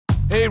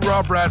Hey,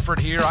 Rob Bradford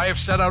here. I have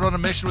set out on a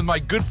mission with my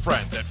good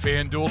friends at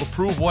FanDuel to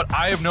prove what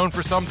I have known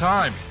for some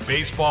time.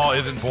 Baseball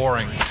isn't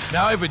boring.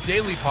 Now I have a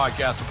daily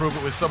podcast to prove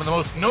it with some of the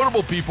most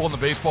notable people in the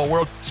baseball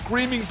world,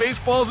 screaming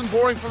baseball isn't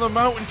boring from the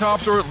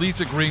mountaintops, or at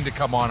least agreeing to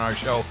come on our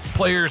show.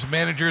 Players,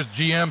 managers,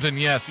 GMs, and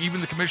yes, even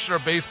the commissioner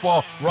of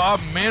baseball, Rob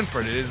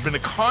Manfred. It has been a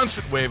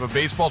constant wave of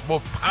baseball's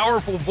most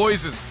powerful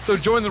voices. So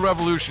join the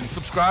revolution.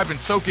 Subscribe and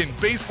soak in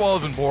Baseball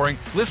Isn't Boring.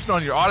 Listen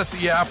on your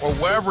Odyssey app or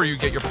wherever you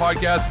get your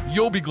podcasts.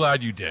 You'll be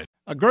glad you did.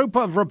 A group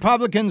of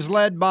Republicans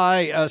led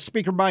by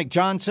Speaker Mike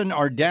Johnson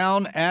are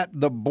down at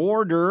the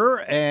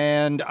border,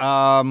 and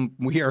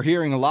we are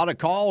hearing a lot of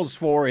calls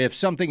for if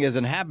something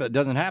doesn't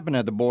happen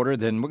at the border,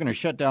 then we're going to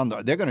shut down.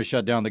 They're going to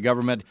shut down the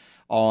government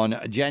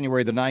on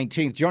January the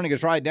 19th. Joining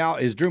us right now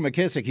is Drew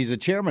McKissick. He's the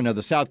chairman of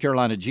the South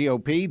Carolina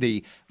GOP,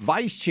 the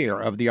vice chair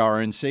of the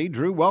RNC.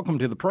 Drew, welcome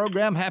to the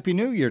program. Happy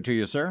New Year to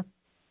you, sir.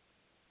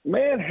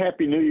 Man,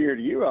 Happy New Year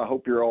to you. I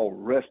hope you're all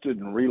rested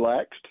and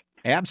relaxed.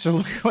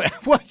 Absolutely.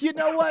 Well, you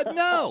know what?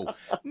 No.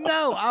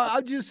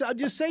 I'll just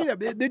say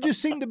that there just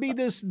seemed to be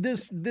this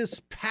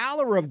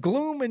pallor of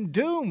gloom and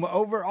doom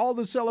over all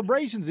the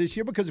celebrations this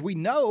year because we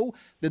know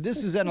that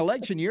this is an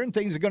election year and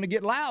things are going to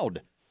get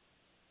loud.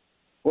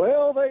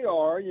 Well, they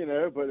are,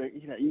 but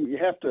you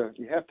have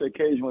to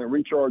occasionally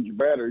recharge your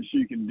batteries so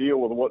you can deal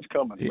with what's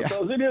coming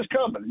because it is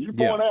coming. As you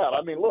point out,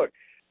 I mean, look,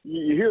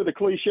 you hear the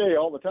cliche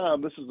all the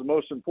time. This is the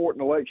most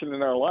important election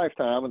in our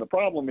lifetime, and the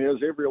problem is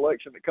every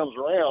election that comes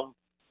around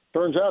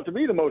turns out to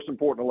be the most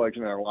important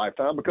election in our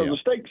lifetime because the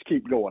stakes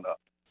keep going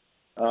up.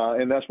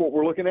 And that's what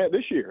we're looking at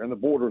this year, and the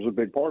border is a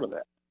big part of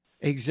that.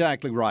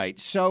 Exactly right.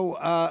 So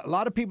a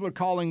lot of people are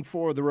calling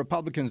for the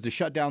Republicans to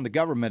shut down the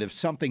government if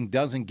something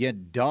doesn't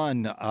get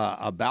done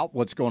about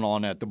what's going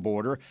on at the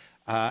border.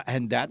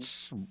 And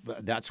that's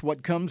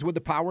what comes with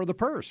the power of the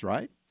purse,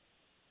 right?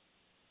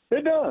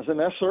 It does, and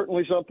that's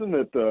certainly something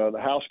that the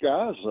House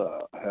guys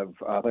have,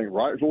 I think,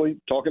 rightfully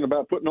talking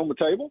about putting on the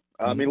table.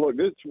 I mean, look,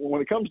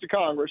 when it comes to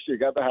Congress, you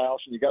got the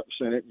House and you got the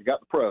Senate and you got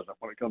the President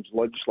when it comes to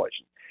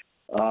legislation.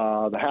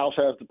 The House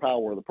has the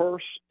power of the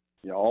purse.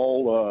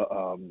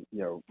 All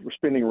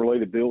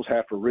spending-related bills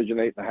have to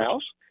originate in the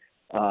House.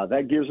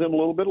 That gives them a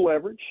little bit of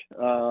leverage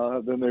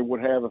than they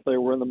would have if they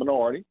were in the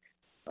minority.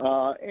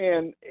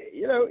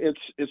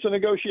 It's a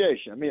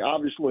negotiation. I mean,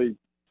 obviously,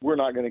 we're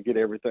not going to get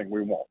everything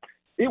we want.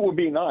 It would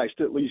be nice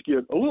to at least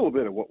get a little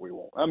bit of what we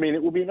want. I mean,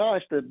 it would be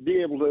nice to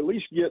be able to at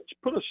least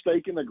put a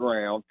stake in the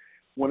ground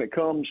when it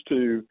comes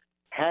to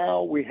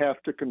how we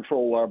have to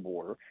control our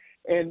border.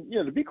 And,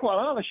 to be quite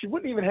honest, you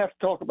wouldn't even have to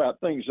talk about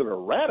things that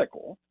are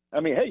radical.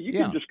 I mean, hey, you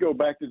can just go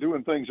back to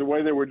doing things the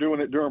way they were doing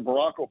it during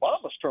Barack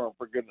Obama's term,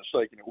 for goodness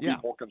sake, and it would be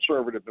more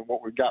conservative than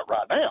what we've got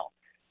right now.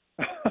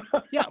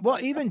 Well,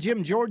 even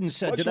Jim Jordan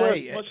said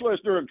today. Much less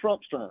during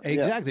Trump's term.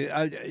 Exactly.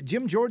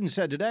 Jim Jordan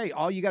said today,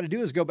 all you got to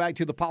do is go back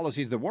to the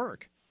policies that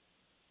work.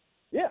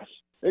 Yes,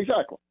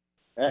 exactly.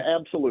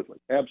 Absolutely.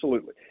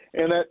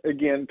 And that,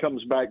 again,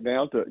 comes back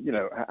down to,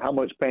 how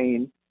much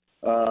pain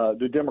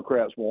do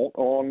Democrats want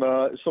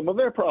on some of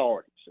their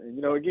priorities.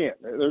 And, again,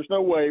 there's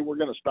no way we're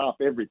going to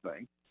stop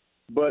everything.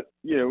 But,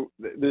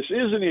 this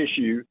is an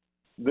issue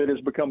that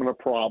is becoming a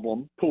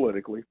problem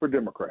politically for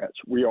Democrats.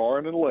 We are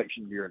in an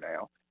election year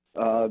now.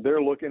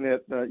 They're looking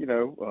at, the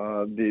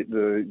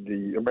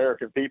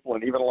American people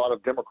and even a lot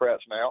of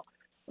Democrats now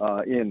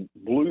in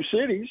blue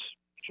cities,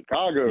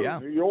 Chicago,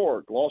 New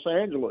York, Los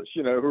Angeles,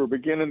 who are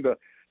beginning to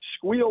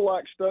squeal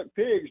like stuck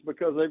pigs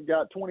because they've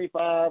got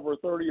 25 or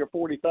 30 or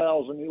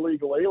 40,000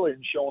 illegal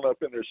aliens showing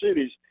up in their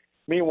cities.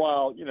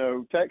 Meanwhile,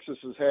 Texas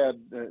has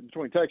had,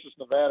 between Texas,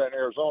 Nevada, and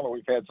Arizona,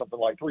 we've had something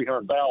like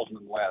 300,000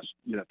 in the last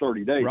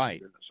 30 days.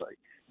 Right.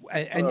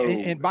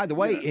 And by the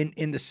way,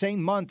 in the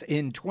same month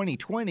in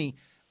 2020,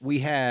 we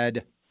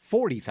had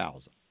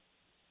 40,000.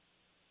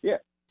 Yeah,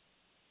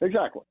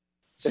 exactly.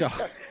 So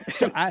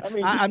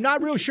I'm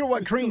not real sure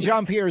what Karine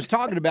Jean-Pierre is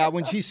talking about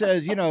when she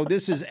says,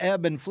 this is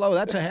ebb and flow.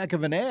 That's a heck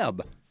of an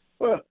ebb.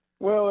 Well,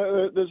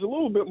 there's a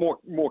little bit more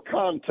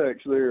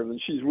context there than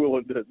she's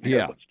willing to.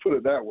 Let's put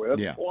it that way.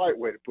 That's a polite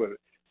way to put it.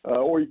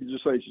 Or you can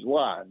just say she's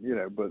lying.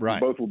 But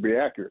both will be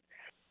accurate.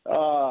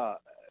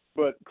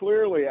 But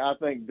clearly, I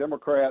think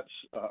Democrats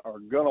are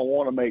going to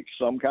want to make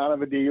some kind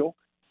of a deal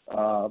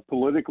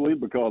politically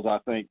because I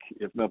think,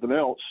 if nothing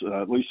else,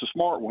 at least the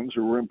smart ones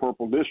who are in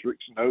purple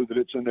districts know that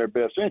it's in their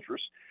best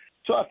interest.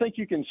 So I think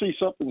you can see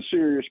something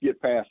serious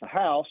get past the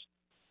House.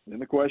 Then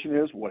the question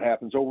is, what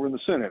happens over in the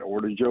Senate?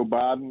 Or does Joe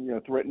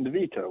Biden threaten to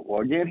veto?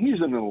 Well, again,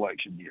 he's in an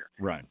election year.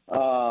 Right.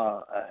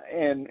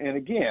 And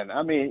again,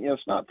 I mean,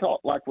 it's not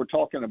like we're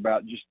talking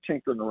about just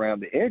tinkering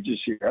around the edges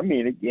here. I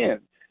mean,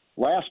 again,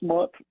 last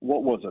month,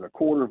 what was it,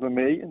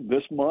 250,000?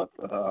 This month,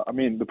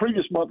 the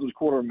previous month was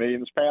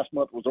 250,000. This past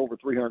month was over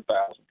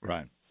 300,000.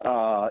 Right.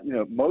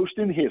 Most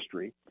in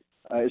history.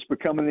 It's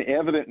becoming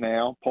evident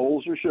now.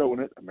 Polls are showing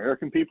it.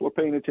 American people are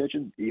paying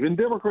attention. Even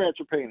Democrats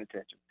are paying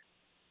attention.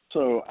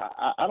 So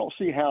I don't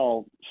see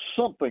how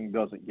something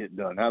doesn't get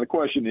done. Now, the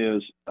question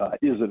is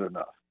it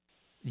enough?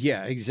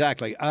 Yeah,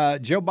 exactly.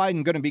 Joe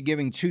Biden going to be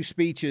giving 2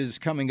 speeches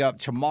coming up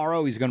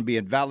tomorrow. He's going to be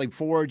at Valley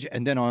Forge,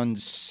 and then on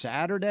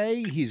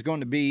Saturday, he's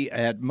going to be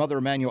at Mother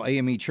Emanuel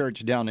AME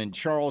Church down in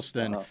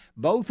Charleston.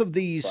 Both of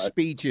these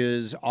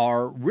speeches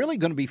are really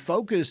going to be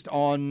focused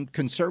on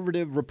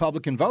conservative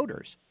Republican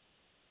voters.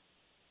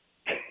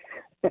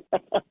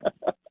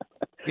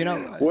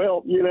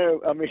 Well,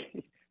 I mean,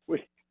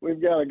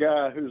 we've got a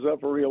guy who's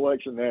up for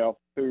re-election now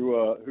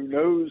who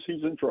knows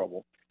he's in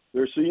trouble.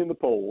 They're seeing the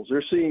polls.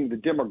 They're seeing the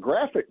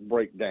demographic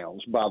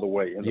breakdowns, by the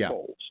way, in the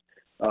polls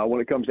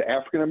when it comes to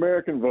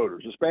African-American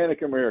voters,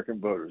 Hispanic-American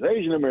voters,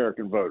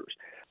 Asian-American voters,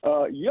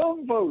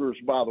 young voters,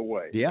 by the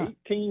way,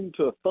 18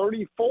 to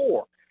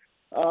 34.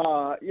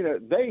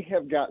 They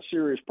have got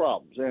serious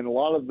problems. And a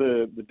lot of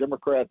the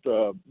Democrat,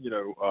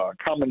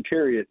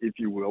 commentariat, if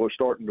you will, are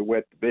starting to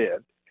wet the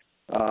bed.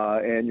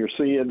 And you're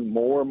seeing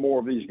more and more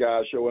of these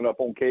guys showing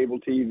up on cable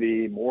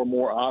TV, more and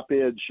more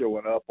op-eds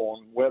showing up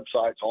on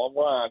websites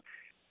online.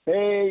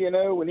 Hey,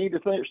 we need to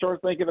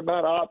start thinking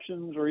about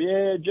options, or,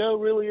 Joe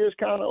really is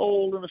kind of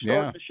old and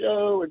starting to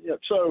show. And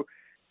so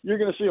you're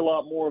going to see a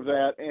lot more of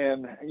that.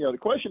 And, the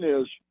question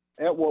is,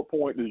 at what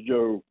point does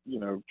Joe,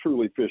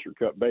 truly fish or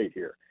cut bait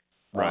here?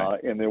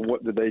 Right. And then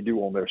what do they do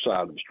on their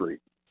side of the street?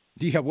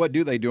 Yeah, what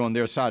do they do on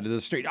their side of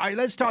the street? All right,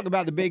 let's talk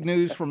about the big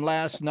news from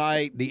last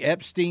night, the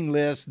Epstein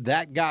list.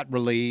 That got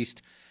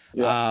released.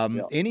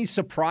 Any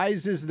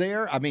surprises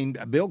there? I mean,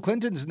 Bill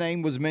Clinton's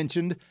name was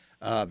mentioned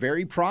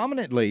very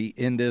prominently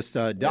in this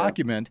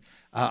document.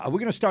 Are we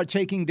going to start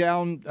taking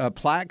down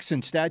plaques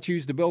and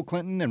statues to Bill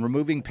Clinton and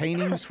removing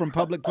paintings from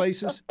public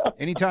places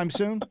anytime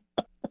soon?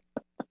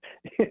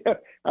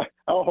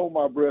 I'll hold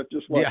my breath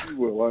just like you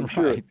will, I'm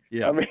sure.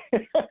 Yeah.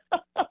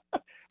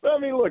 I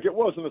mean, look, it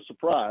wasn't a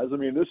surprise. I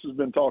mean, this has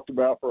been talked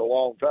about for a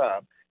long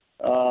time.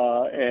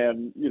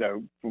 And,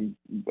 from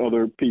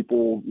other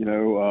people,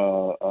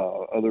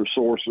 other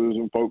sources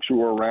and folks who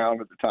were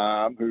around at the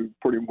time who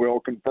pretty well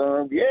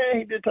confirmed,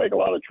 he did take a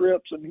lot of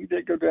trips and he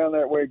did go down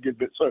that way a good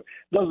bit. So it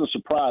doesn't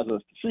surprise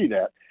us to see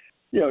that.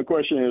 The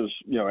question is,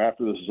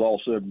 after this is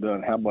all said and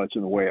done, how much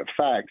in the way of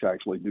facts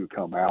actually do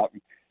come out.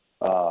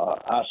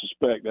 I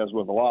suspect, as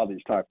with a lot of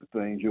these type of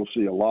things, you'll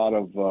see a lot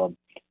of,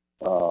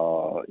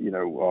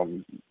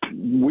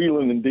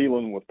 wheeling and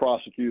dealing with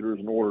prosecutors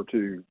in order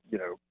to,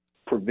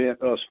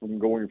 prevent us from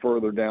going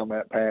further down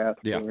that path,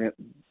 prevent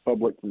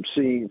public from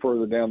seeing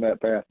further down that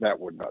path. That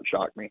would not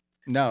shock me.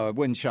 No, it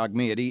wouldn't shock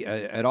me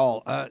at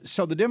all.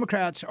 So the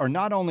Democrats are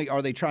not only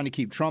are they trying to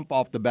keep Trump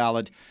off the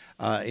ballot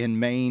in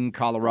Maine,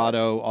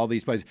 Colorado, all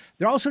these places,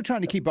 they're also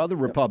trying to keep other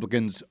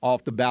Republicans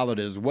off the ballot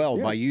as well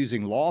by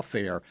using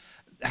lawfare.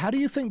 How do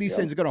you think these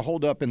things are going to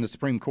hold up in the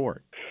Supreme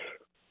Court?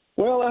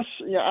 Well,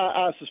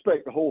 I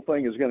suspect the whole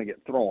thing is going to get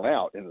thrown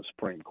out in the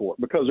Supreme Court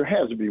because there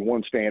has to be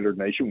one standard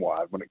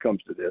nationwide when it comes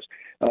to this.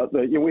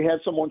 We had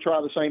someone try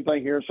the same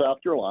thing here in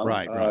South Carolina.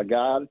 Right. A guy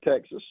out of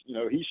Texas.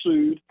 He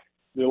sued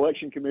the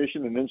Election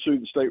Commission and then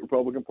sued the state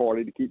Republican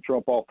Party to keep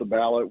Trump off the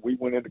ballot. We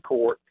went into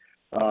court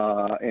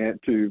and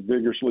to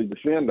vigorously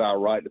defend our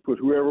right to put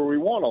whoever we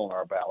want on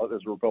our ballot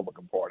as a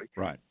Republican Party.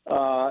 Right.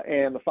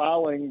 And the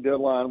filing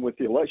deadline with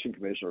the Election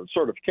Commission, or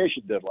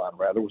certification deadline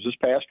rather, was this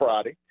past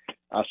Friday.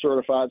 I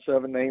certified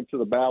 7 names to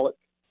the ballot.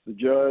 The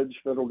judge,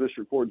 federal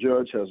district court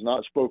judge, has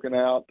not spoken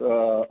out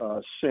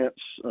since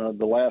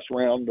the last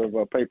round of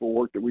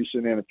paperwork that we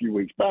sent in a few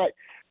weeks back,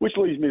 which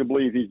leads me to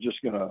believe he's just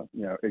going to,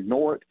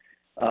 ignore it.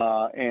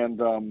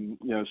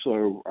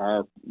 So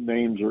our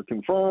names are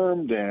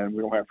confirmed, and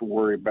we don't have to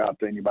worry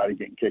about anybody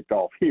getting kicked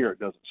off here. It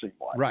doesn't seem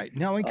like. Right.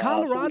 Now in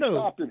Colorado, so we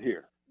stopped it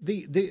here.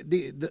 The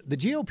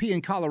GOP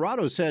in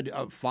Colorado said,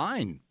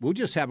 fine, we'll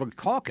just have a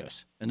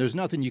caucus, and there's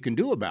nothing you can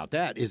do about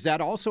that. Is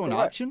that also an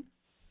option?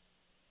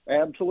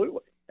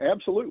 Absolutely.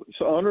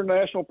 So under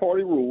national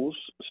party rules,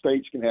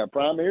 states can have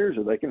primaries,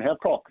 or they can have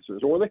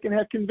caucuses, or they can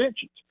have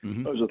conventions.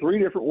 Mm-hmm. Those are 3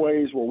 different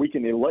ways where we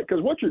can elect,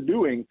 because what you're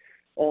doing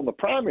on the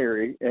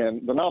primary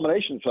and the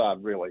nomination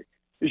side really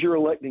is you're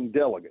electing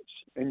delegates,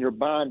 and you're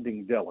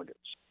binding delegates,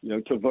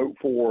 to vote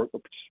for a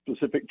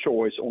specific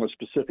choice on a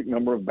specific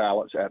number of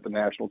ballots at the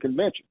national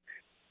convention.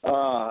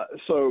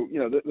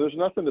 There's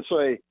nothing to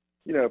say,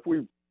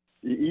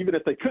 even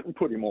if they couldn't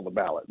put him on the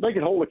ballot, they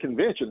could hold a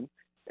convention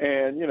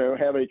and,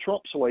 have a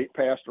Trump slate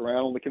passed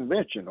around on the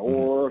convention,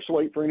 or a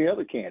slate for any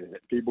other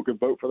candidate. People could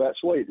vote for that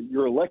slate.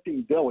 You're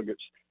electing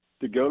delegates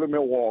to go to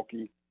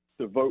Milwaukee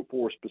to vote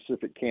for a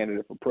specific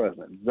candidate for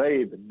president.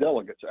 They, the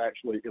delegates,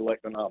 actually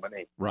elect the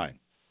nominee. Right.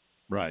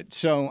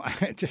 So,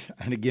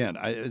 and again,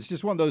 it's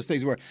just one of those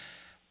things where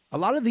a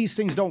lot of these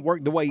things don't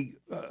work the way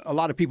a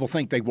lot of people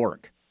think they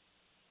work.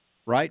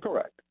 Right?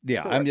 Correct.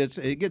 Yeah, Correct.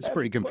 It gets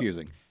pretty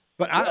confusing.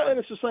 But and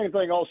it's the same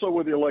thing also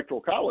with the Electoral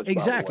College.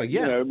 Exactly,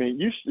 by the way. It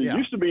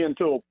used to be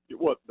until,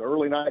 the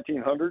early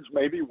 1900s,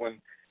 maybe,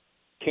 when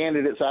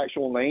candidates'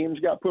 actual names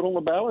got put on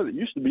the ballot. It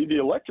used to be the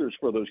electors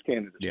for those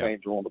candidates'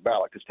 names were on the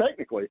ballot. Because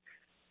technically,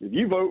 if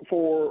you vote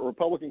for a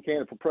Republican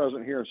candidate for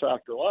president here in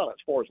South Carolina, as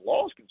far as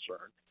law is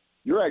concerned,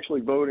 you're actually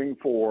voting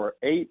for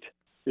 8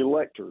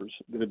 electors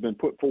that have been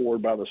put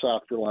forward by the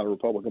South Carolina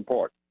Republican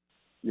Party.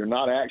 you're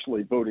not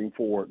actually voting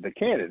for the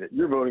candidate.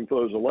 You're voting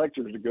for those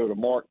electors to go to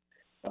Mark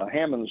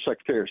Hammond's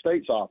Secretary of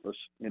State's office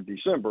in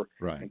December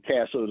and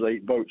cast those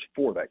 8 votes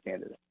for that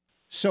candidate.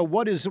 So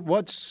what's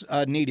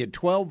needed?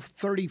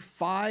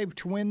 1235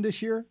 to win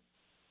this year?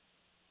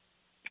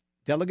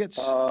 Delegates?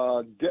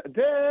 I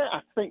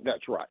think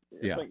that's right.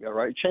 I think that's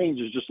right. It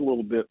changes just a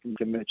little bit from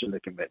convention to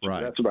convention.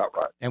 Right. That's about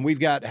right. And we've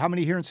got how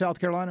many here in South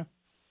Carolina?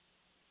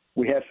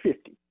 We have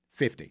 50.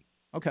 50.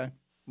 Okay.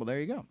 Well, there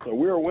you go. So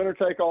we're a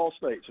winner-take-all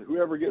state. So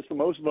whoever gets the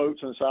most votes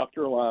in South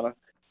Carolina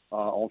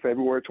on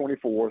February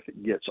 24th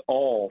gets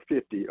all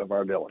 50 of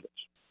our delegates.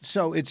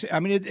 So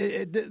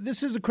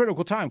this is a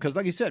critical time because,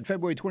 like you said,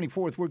 February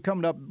 24th, we're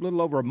coming up a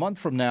little over a month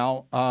from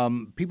now.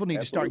 People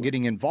need to start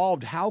getting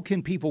involved. How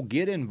can people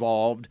get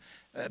involved?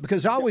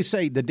 Because I always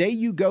say the day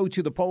you go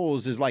to the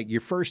polls is like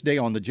your first day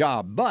on the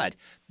job, but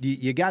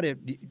you got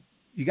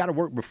to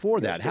work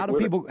before that. How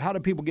do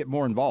people get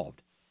more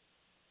involved?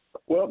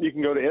 Well, you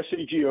can go to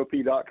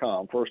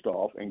scgop.com, first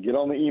off, and get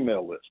on the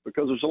email list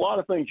because there's a lot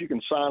of things you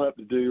can sign up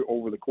to do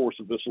over the course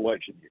of this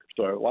election year.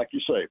 So, like you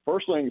say,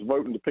 first thing is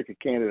voting to pick a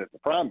candidate in the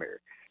primary.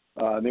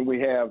 Then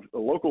we have the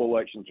local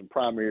elections and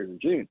primaries in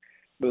June.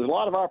 But there's a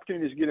lot of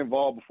opportunities to get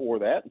involved before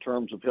that in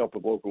terms of help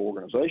with local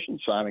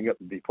organizations, signing up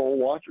to be poll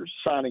watchers,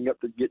 signing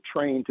up to get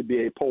trained to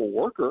be a poll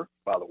worker,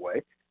 by the way,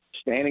 not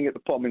standing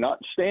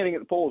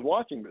at the polls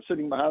watching, but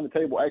sitting behind the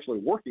table actually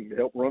working to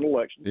help run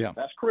elections. Yeah.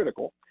 That's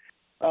critical.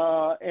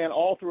 And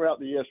all throughout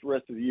the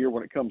rest of the year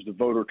when it comes to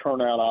voter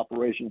turnout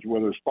operations,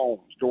 whether it's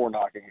phones, door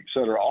knocking, et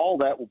cetera, all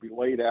that will be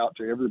laid out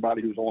to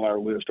everybody who's on our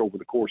list over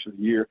the course of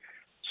the year.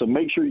 So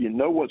make sure you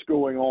know what's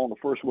going on. The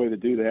first way to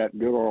do that,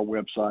 go to our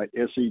website,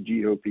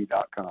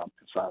 scgop.com,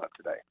 and sign up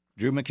today.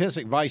 Drew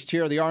McKissick, Vice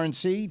Chair of the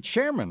RNC,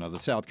 Chairman of the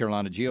South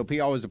Carolina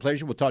GOP. Always a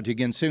pleasure. We'll talk to you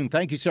again soon.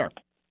 Thank you, sir.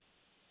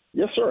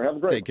 Yes, sir. Have a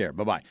great Take care.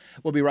 Bye-bye.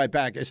 We'll be right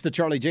back. It's the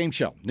Charlie James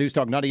Show. News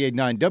Talk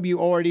 98.9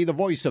 WORD, the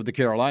voice of the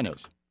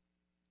Carolinas.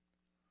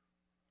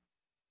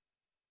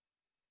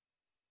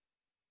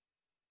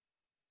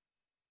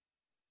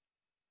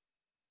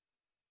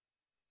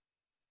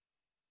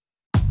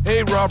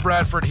 Hey, Rob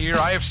Bradford here.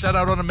 I have set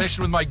out on a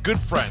mission with my good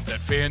friends at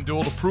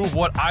FanDuel to prove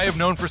what I have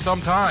known for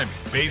some time.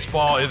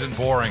 Baseball isn't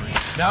boring.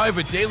 Now I have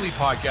a daily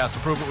podcast to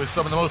prove it with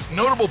some of the most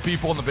notable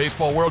people in the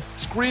baseball world,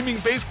 screaming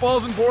baseball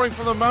isn't boring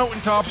from the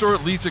mountaintops or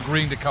at least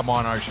agreeing to come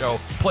on our show.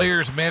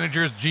 Players,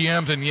 managers,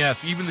 GMs, and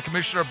yes, even the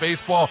Commissioner of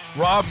Baseball,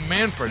 Rob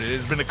Manfred. It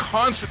has been a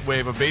constant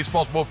wave of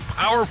baseball's most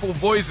powerful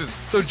voices.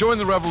 So join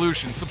the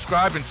revolution.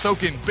 Subscribe and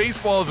soak in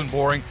Baseball Isn't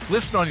Boring.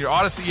 Listen on your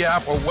Odyssey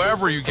app or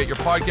wherever you get your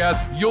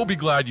podcasts. You'll be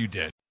glad you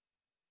did.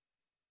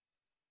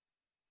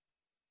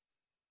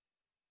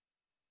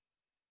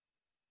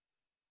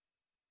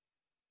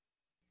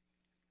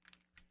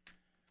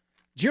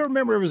 Do you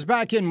remember it was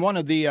back in one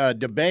of the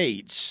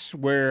debates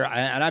where,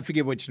 and I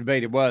forget which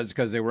debate it was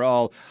because they were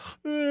all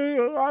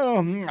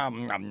boring,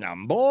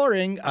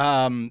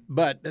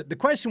 but the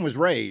question was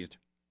raised,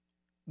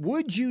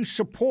 would you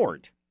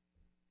support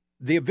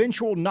the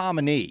eventual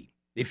nominee?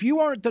 If you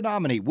aren't the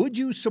nominee, would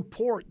you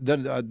support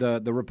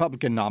the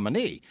Republican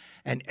nominee?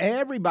 And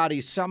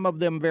everybody, some of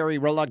them very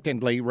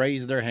reluctantly,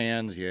 raised their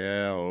hands.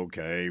 Yeah,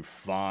 okay,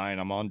 fine,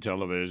 I'm on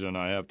television,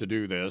 I have to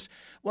do this.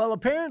 Well,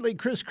 apparently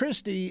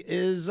Christie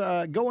is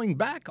going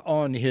back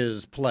on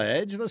his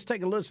pledge. Let's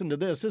take a listen to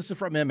this. This is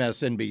from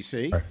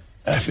MSNBC.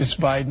 If it's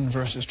Biden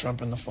versus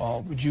Trump in the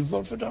fall, would you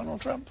vote for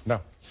Donald Trump? No.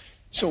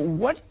 So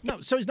what?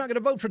 No, so he's not going to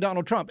vote for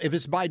Donald Trump if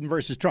it's Biden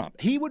versus Trump.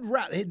 He would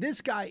rather.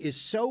 This guy is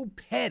so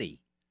petty.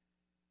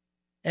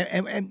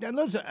 And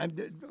listen,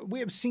 we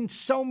have seen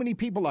so many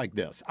people like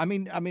this. I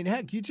mean,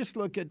 heck, you just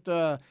look at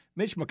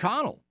Mitch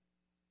McConnell.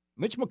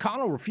 Mitch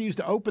McConnell refused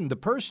to open the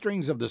purse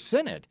strings of the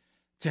Senate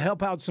to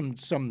help out some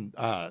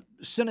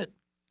Senate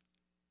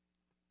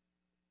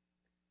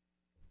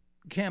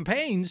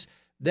campaigns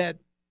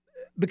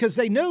because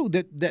they knew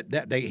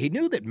that he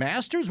knew that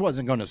Masters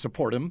wasn't going to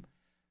support him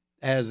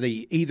as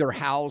the either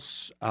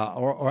House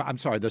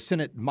the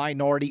Senate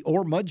minority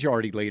or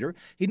majority leader.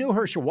 He knew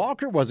Herschel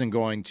Walker wasn't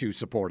going to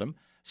support him.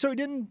 So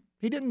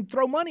he didn't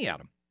throw money at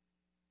him.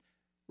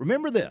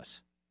 Remember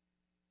this.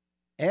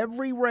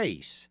 Every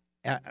race,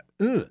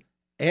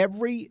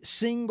 every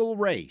single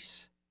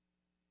race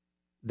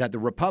that the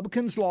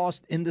Republicans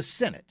lost in the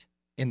Senate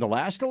in the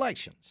last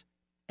elections,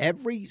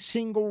 every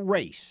single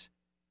race,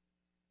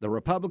 the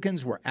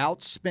Republicans were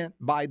outspent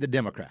by the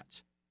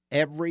Democrats.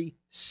 Every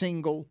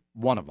single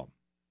one of them.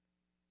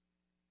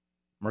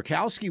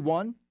 Murkowski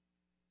won.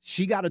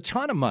 She got a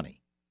ton of money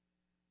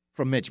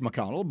from Mitch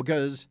McConnell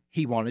because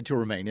he wanted to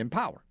remain in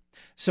power.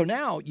 So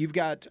now you've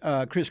got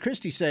Chris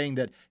Christie saying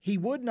that he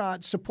would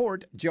not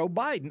support Joe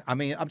Biden.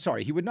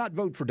 He would not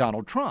vote for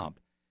Donald Trump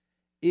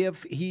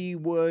if he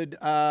would,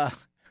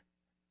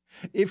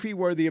 if he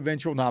were the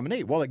eventual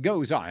nominee. Well, it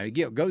goes on.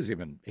 It goes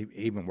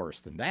even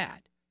worse than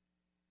that.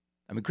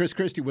 I mean, Chris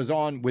Christie was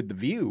on with The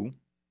View,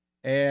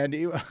 and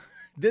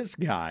this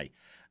guy,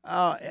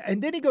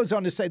 and then he goes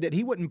on to say that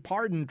he wouldn't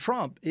pardon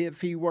Trump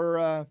if he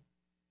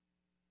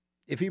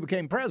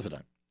became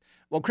president.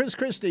 Well,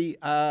 Christie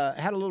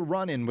had a little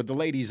run-in with the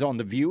ladies on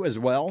The View as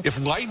well. If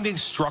lightning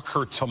struck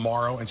her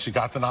tomorrow and she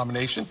got the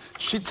nomination,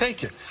 she'd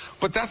take it.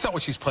 But that's not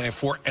what she's playing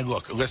for. And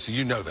look, Alyssa,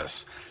 you know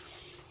this.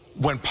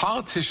 When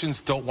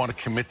politicians don't want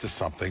to commit to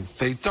something,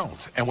 they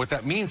don't. And what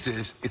that means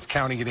is it's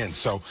counting it in.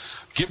 So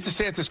give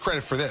DeSantis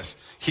credit for this.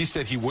 He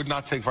said he would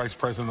not take vice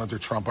president under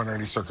Trump under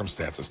any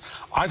circumstances.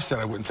 I've said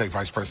I wouldn't take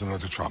vice president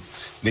under Trump.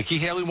 Nikki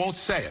Haley won't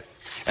say it.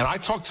 And I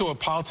talked to a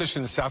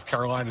politician in South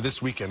Carolina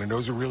this weekend who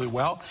knows her really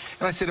well.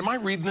 And I said, am I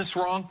reading this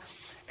wrong?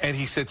 And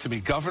he said to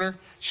me, Governor,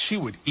 she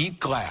would eat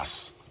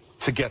glass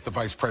to get the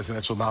vice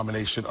presidential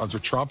nomination under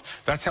Trump.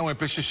 That's how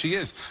ambitious she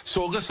is.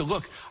 So, Alyssa,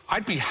 look,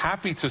 I'd be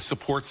happy to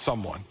support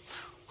someone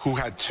who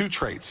had two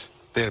traits.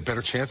 They had a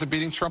better chance of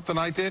beating Trump than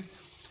I did,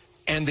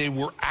 and they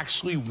were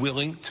actually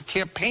willing to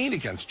campaign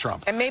against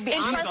Trump. And maybe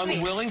she's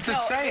unwilling to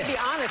say it. To be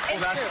honest, well,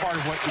 that's part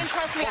of what. And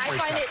trust me, I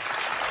find it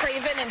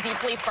craven and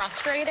deeply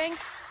frustrating.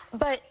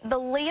 But the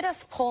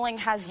latest polling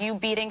has you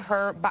beating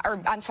her,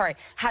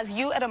 has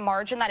you at a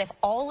margin that if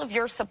all of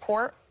your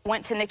support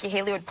went to Nikki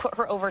Haley would put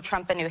her over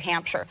Trump in New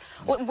Hampshire.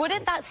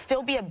 Wouldn't that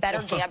still be a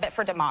better gambit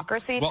for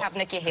democracy to have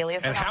Nikki Haley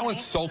as the nominee? And how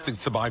insulting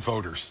to my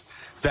voters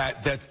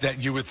that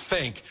you would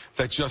think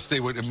that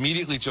they would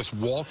immediately just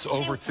waltz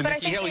over to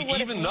Nikki Haley,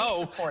 even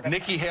though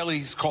Nikki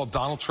Haley's called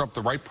Donald Trump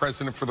the right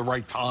president for the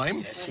right time.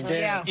 Yes, she did.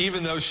 Yeah.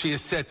 Even though she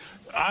has said,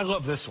 I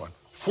love this one.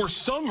 For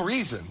some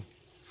reason,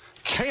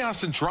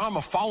 chaos and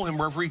drama follow him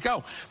wherever he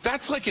go.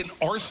 That's like an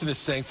arsonist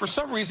saying, for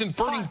some reason,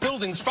 burning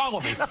buildings follow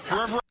me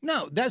wherever.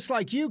 No, that's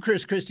like you,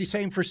 Christie,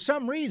 saying, for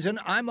some reason,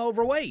 I'm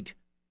overweight.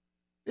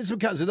 It's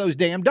because of those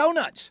damn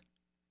donuts.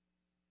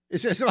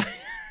 It's just like,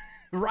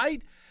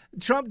 right?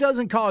 Trump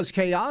doesn't cause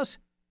chaos.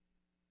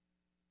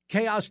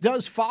 Chaos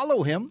does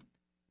follow him,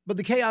 but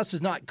the chaos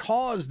is not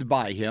caused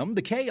by him.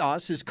 The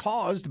chaos is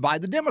caused by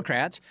the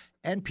Democrats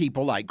and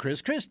people like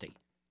Christie.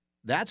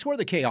 That's where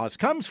the chaos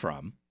comes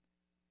from.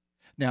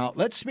 Now,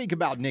 let's speak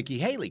about Nikki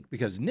Haley,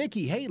 because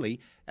Nikki Haley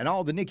and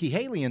all the Nikki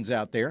Haleyans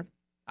out there,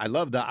 I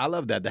love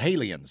that, the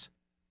Haleyans.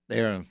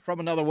 They're from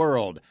another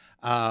world.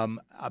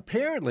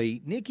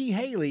 Apparently, Nikki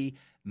Haley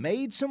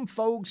made some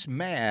folks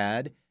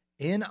mad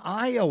in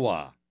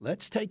Iowa.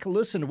 Let's take a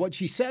listen to what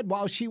she said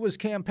while she was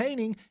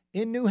campaigning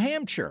in New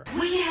Hampshire.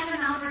 We have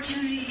an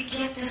opportunity to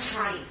get this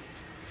right,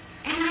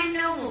 and I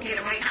know we'll get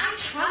it right. And I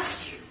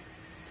trust you.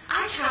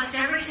 I trust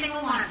every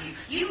single one of you.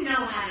 You know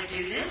how to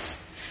do this.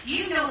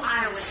 You know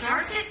Iowa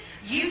starts it.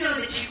 You know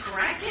that you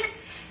correct it.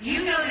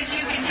 You know that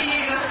you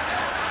continue to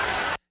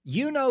go.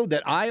 You know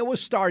that Iowa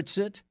starts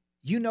it.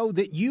 You know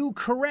that you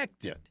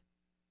correct it.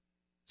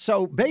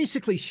 So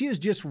basically, she has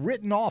just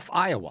written off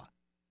Iowa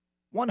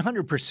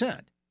 100%.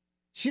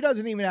 She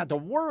doesn't even have to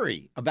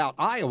worry about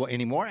Iowa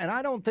anymore, and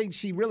I don't think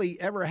she really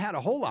ever had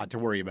a whole lot to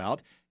worry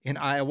about in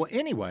Iowa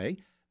anyway,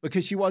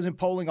 because she wasn't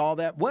polling all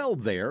that well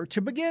there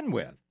to begin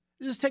with.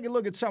 Just take a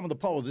look at some of the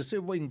polls to see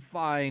if we can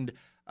find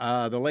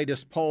the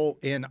latest poll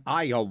in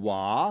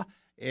Iowa.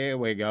 Here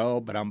we go.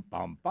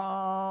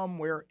 Ba-dum-bum-bum.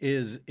 Where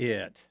is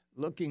it?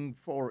 Looking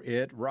for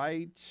it,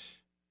 right?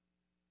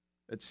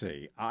 Let's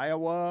see.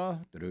 Iowa.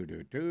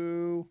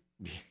 Do-do-do-do.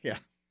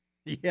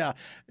 Yeah.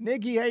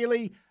 Nikki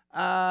Haley,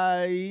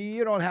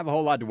 you don't have a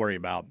whole lot to worry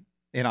about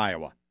in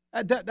Iowa.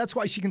 That's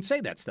why she can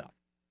say that stuff.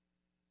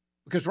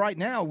 Because right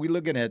now we're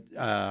looking at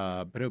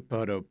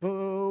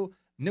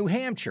New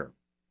Hampshire,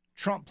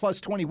 Trump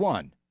plus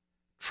 21,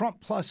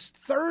 Trump plus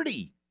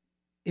 30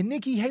 in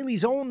Nikki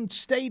Haley's own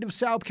state of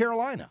South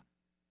Carolina.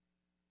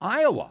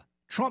 Iowa,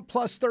 Trump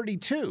plus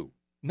 32.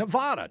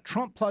 Nevada,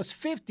 Trump plus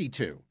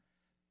 52.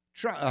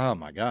 Oh,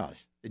 my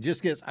gosh. It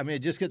just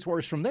gets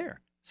worse from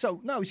there.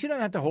 So, no, she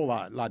doesn't have a whole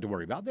lot to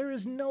worry about. There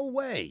is no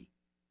way.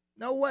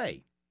 No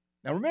way.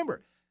 Now,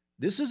 remember,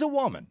 this is a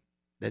woman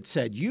that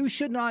said you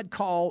should not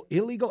call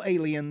illegal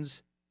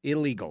aliens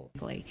illegal.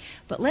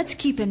 But let's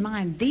keep in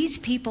mind, these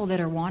people that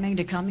are wanting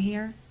to come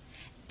here,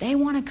 they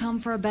want to come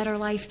for a better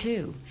life,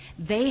 too.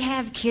 They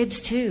have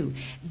kids, too.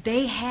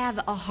 They have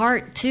a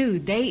heart,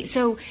 too.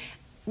 So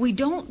we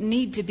don't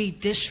need to be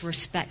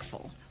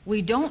disrespectful.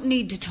 We don't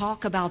need to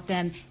talk about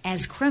them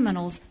as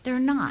criminals. They're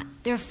not.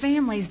 They're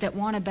families that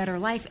want a better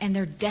life, and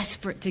they're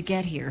desperate to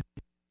get here.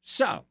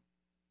 So,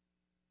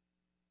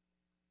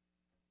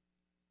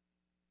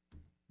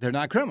 they're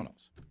not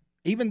criminals.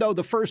 Even though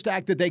the first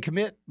act that they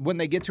commit when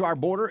they get to our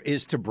border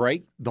is to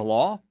break the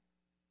law,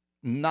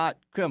 not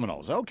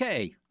criminals.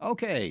 Okay,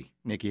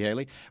 Nikki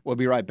Haley. We'll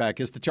be right back.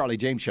 It's the Charlie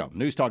James Show.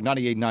 News Talk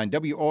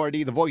 98.9 WORD,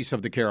 the voice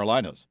of the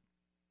Carolinas.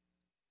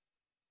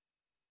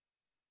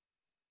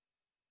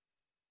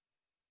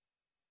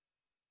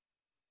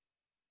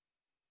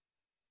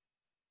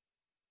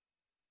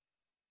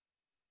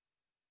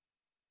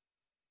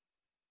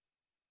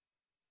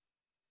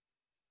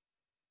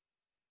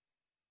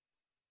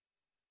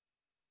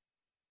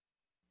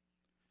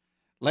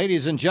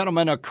 Ladies and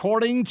gentlemen,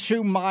 according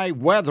to my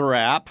weather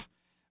app,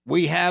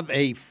 we have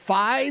a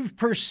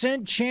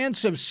 5%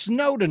 chance of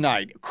snow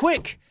tonight.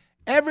 Quick,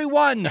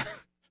 everyone,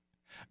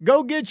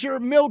 go get your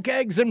milk,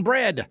 eggs, and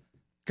bread,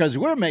 because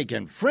we're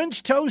making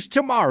French toast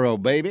tomorrow,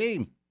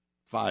 baby.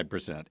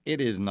 5%. It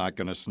is not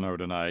going to snow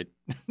tonight.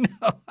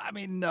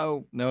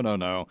 No.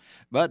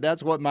 But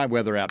that's what my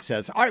weather app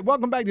says. All right,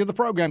 welcome back to the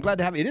program. Glad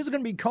to have you. It is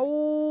going to be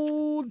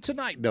cold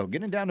tonight, though,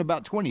 getting down to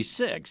about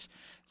 26.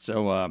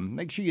 So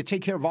make sure you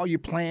take care of all your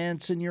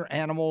plants and your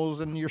animals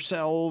and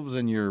yourselves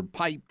and your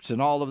pipes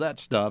and all of that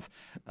stuff.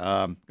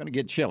 Going to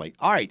get chilly.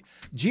 All right,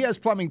 GS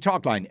Plumbing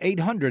Talk Line,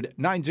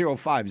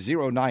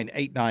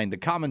 800-905-0989. The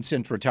Common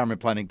Sense Retirement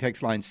Planning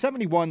text line,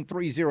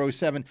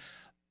 71307.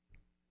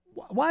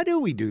 Why do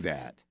we do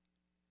that?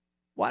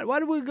 Why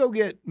do we go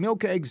get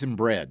milk, eggs, and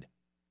bread?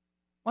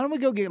 Why don't we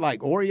go get,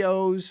 like,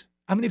 Oreos?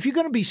 I mean, if you're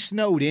going to be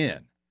snowed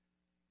in,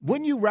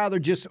 wouldn't you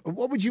rather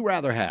what would you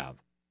rather have?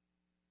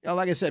 You know,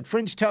 like I said,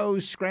 French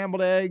toast,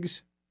 scrambled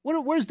eggs.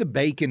 Where's the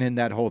bacon in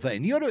that whole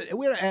thing? We ought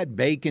to add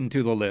bacon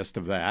to the list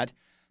of that.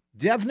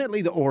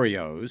 Definitely the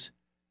Oreos.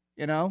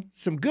 You know,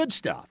 some good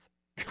stuff.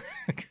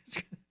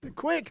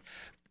 Quick,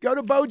 go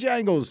to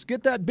Bojangles.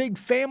 Get that big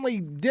family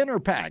dinner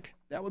pack.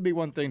 That would be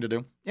one thing to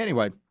do.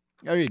 Anyway,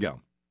 there you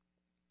go.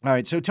 All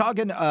right, so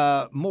talking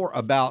more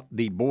about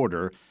the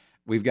border,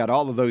 we've got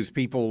all of those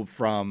people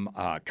from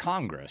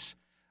Congress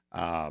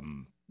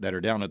that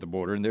are down at the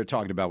border, and they're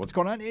talking about what's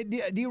going on.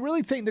 Do you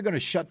really think they're going to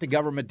shut the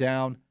government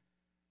down?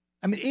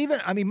 I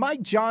mean,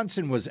 Mike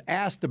Johnson was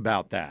asked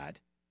about that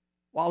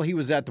while he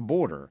was at the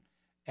border,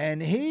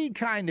 and he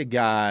kind of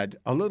got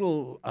a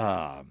little,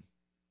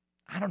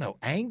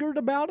 angered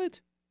about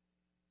it.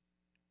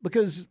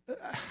 Because,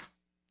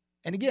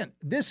 and again,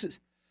 this is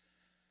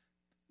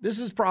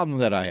a problem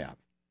that I have.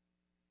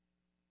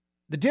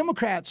 The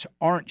Democrats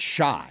aren't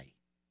shy.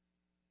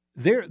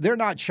 They're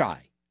not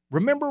shy.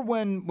 Remember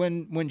when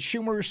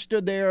Schumer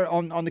stood there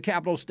on the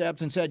Capitol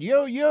steps and said,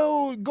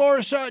 you,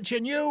 Gorsuch,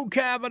 and you,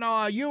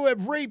 Kavanaugh, you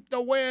have reaped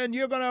the wind.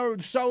 You're going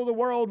to sow the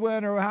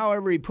whirlwind, or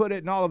however he put it,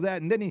 and all of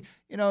that. And then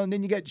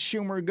then you get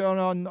Schumer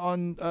going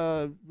on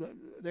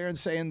there and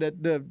saying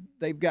that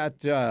they've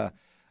got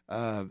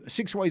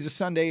 6 ways of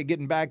Sunday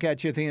getting back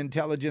at you, the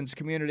intelligence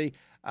community.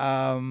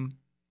 They're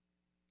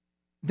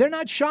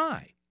not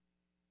shy.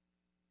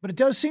 But it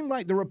does seem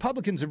like the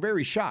Republicans are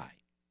very shy.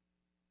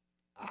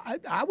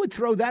 I would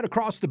throw that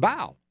across the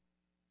bow.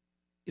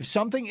 If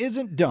something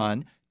isn't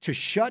done to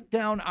shut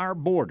down our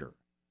border,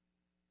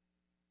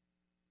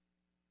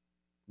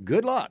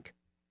 good luck.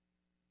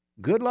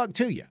 Good luck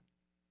to you.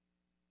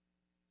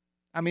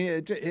 I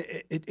mean,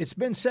 it's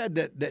been said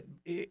that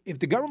if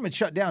the government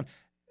shut down,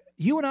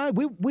 you and I,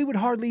 we would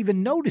hardly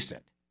even notice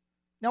it.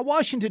 Now,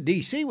 Washington,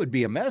 D.C. would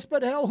be a mess,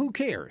 but hell, who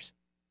cares?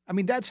 I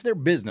mean, that's their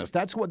business.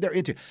 That's what they're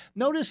into.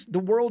 Notice the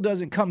world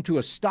doesn't come to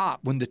a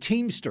stop when the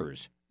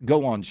Teamsters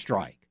go on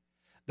strike.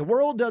 The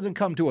world doesn't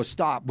come to a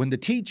stop when the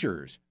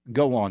teachers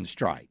go on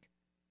strike.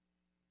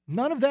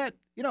 None of that,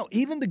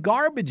 even the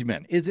garbage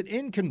men. Is it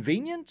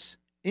inconvenience?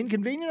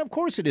 Inconvenient? Of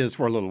course it is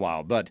for a little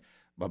while, but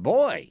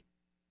boy,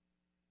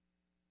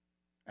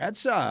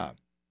 that's,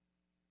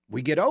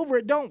 we get over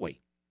it, don't we?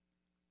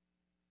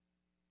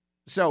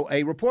 So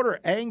a reporter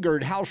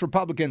angered House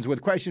Republicans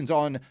with questions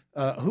on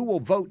who will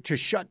vote to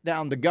shut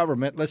down the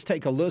government. Let's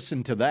take a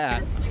listen to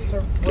that.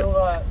 Sir,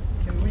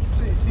 can we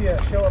see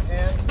a show of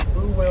hands?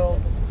 Who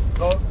will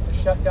vote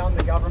to shut down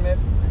the government?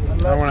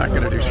 No, we're not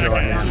going to do show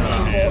of hands.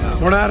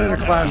 We're not in a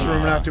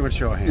classroom. We're not doing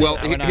show of hands. Well,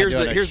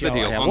 here's the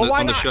deal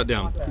on the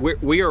shutdown.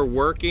 We are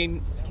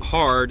working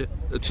hard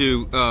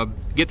to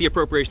get the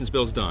appropriations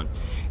bills done.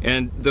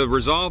 And the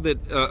resolve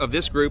of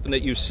this group and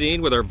that you've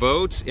seen with our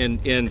votes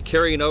in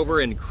carrying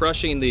over and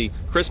crushing the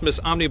Christmas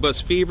omnibus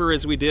fever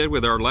as we did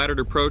with our laddered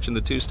approach and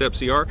the two-step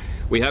CR,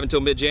 we have until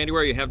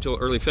mid-January, you have until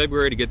early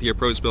February to get the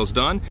appropriations bills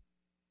done.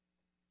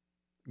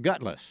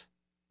 Gutless.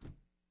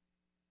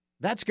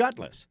 That's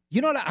gutless. You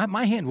know what?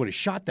 My hand would have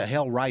shot the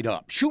hell right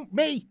up. Shoot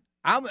me.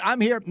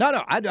 I'm here.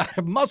 No, I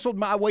muscled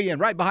my way in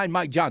right behind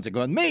Mike Johnson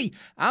going, me,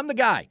 I'm the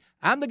guy.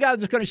 I'm the guy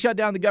that's going to shut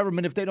down the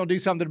government if they don't do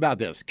something about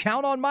this.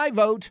 Count on my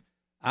vote.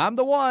 I'm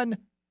the one.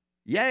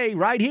 Yay,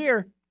 right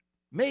here.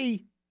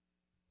 Me.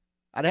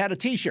 I'd have had a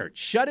T-shirt.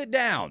 Shut it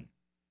down.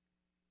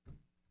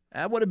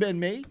 That would have been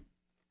me.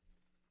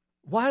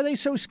 Why are they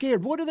so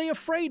scared? What are they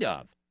afraid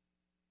of?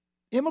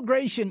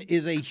 Immigration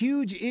is a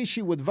huge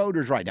issue with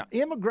voters right now.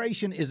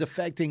 Immigration is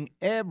affecting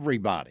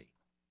everybody.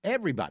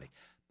 Everybody.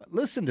 But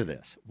listen to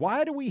this.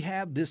 Why do we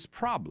have this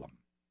problem?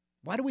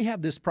 Why do we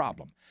have this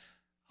problem?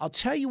 I'll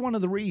tell you one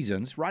of the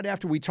reasons right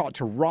after we talk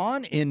to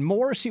Ron in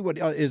Moore, see what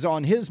is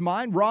on his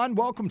mind. Ron,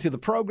 welcome to the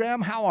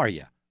program. How are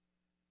you?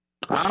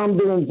 I'm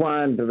doing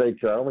fine today,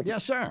 Charlie.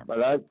 Yes, sir.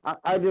 But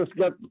I just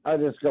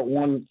got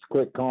one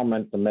quick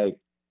comment to make,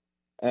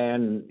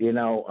 and I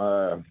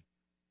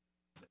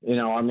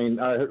mean,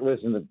 I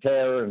listened to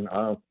Tara, and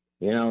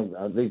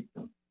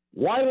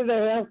why do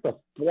they have to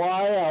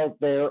fly out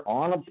there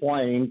on a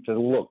plane to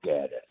look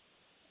at it?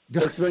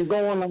 It's been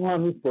going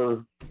on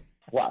for.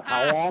 What,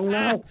 how long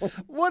now?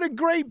 What a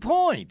great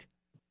point.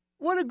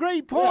 What a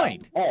great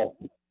point. Yeah. Oh,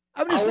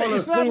 I'm just saying,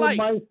 it's not like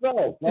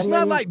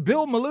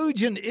Bill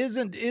Malugin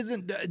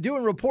isn't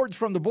doing reports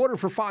from the border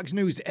for Fox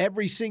News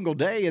every single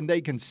day and they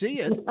can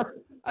see it.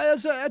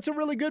 That's a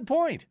really good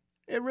point.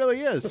 It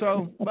really is.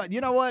 So, but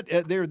you know what?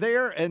 They're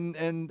there,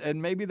 and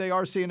maybe they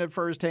are seeing it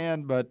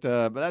firsthand. But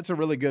that's a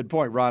really good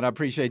point, Ron. I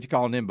appreciate you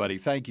calling in, buddy.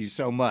 Thank you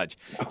so much.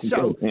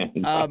 So,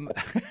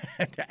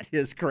 that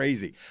is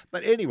crazy.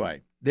 But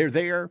anyway, they're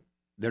there.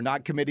 They're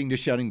not committing to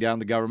shutting down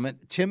the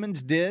government.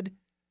 Timmons did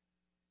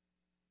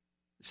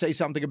say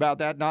something about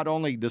that, not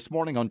only this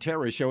morning on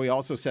Tara's show, he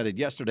also said it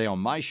yesterday on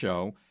my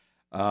show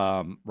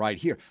right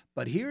here.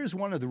 But here's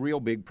one of the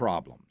real big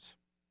problems.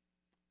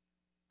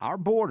 Our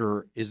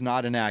border is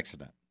not an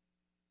accident.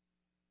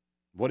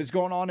 What is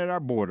going on at our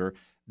border,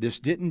 this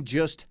didn't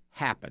just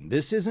happen.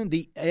 This isn't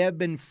the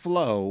ebb and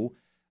flow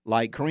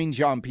like Karine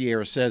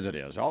Jean-Pierre says it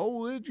is.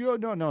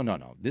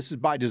 No. This is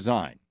by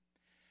design.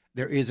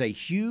 There is a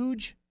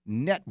huge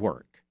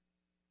network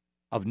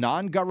of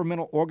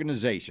non-governmental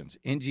organizations,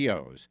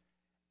 NGOs,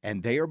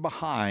 and they are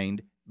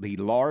behind the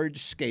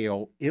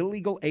large-scale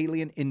illegal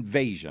alien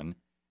invasion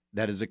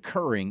that is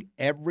occurring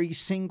every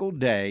single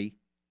day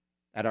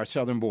at our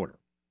southern border.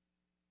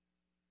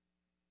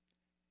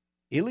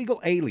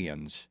 Illegal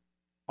aliens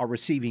are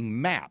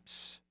receiving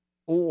maps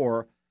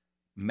or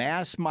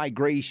mass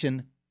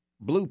migration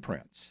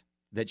blueprints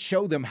that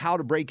show them how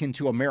to break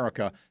into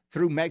America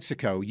through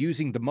Mexico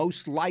using the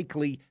most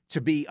likely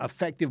to be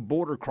effective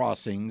border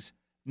crossings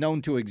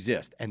known to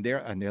exist. And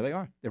there they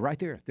are. They're right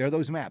there. There are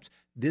those maps.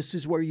 This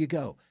is where you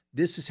go.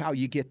 This is how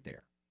you get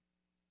there.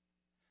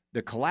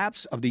 The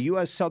collapse of the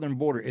U.S. southern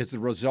border is the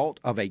result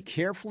of a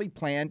carefully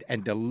planned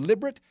and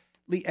deliberately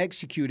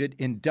executed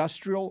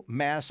industrial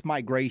mass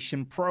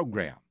migration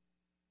program.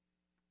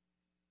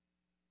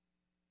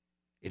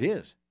 It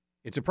is.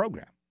 It's a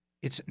program.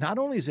 It's not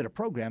only is it a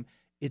program,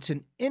 it's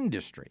an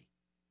industry.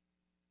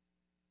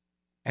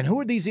 And who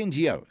are these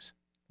NGOs?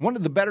 One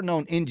of the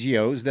better-known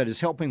NGOs that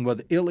is helping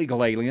with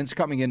illegal aliens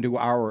coming into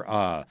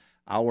our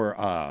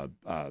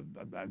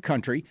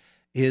country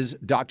is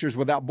Doctors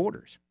Without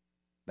Borders.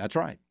 That's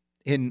right.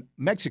 In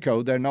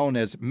Mexico, they're known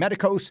as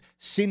Médicos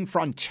Sin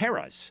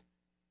Fronteras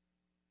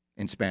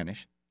in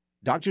Spanish.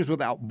 Doctors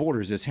Without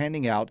Borders is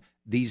handing out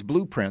these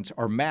blueprints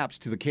or maps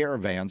to the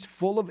caravans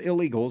full of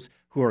illegals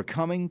who are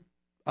coming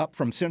up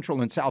from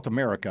Central and South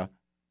America.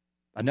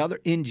 Another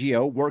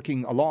NGO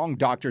working along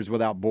Doctors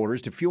Without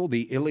Borders to fuel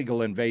the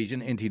illegal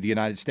invasion into the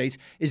United States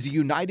is the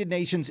United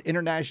Nations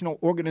International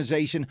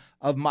Organization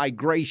of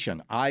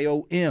Migration,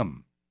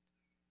 IOM.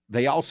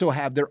 They also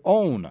have their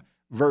own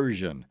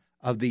version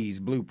of these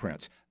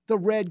blueprints. The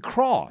Red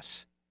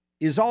Cross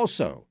is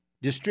also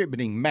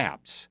distributing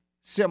maps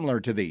similar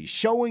to these,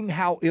 showing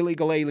how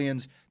illegal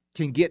aliens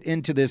can get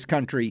into this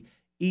country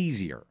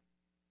easier.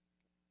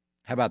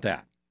 How about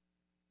that?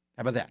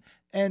 How about that?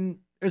 And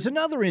there's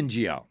another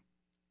NGO.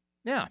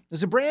 Yeah,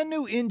 there's a brand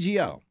new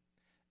NGO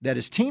that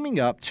is teaming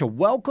up to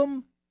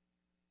welcome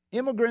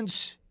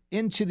immigrants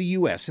into the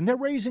U.S., and they're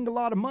raising a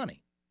lot of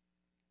money.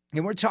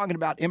 And we're talking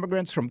about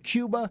immigrants from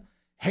Cuba,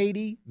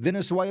 Haiti,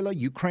 Venezuela,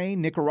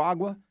 Ukraine,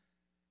 Nicaragua,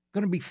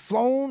 going to be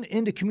flown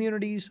into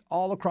communities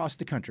all across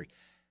the country.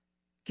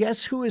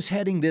 Guess who is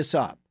heading this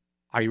up?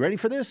 Are you ready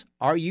for this?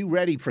 Are you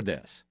ready for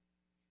this?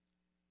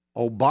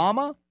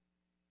 Obama,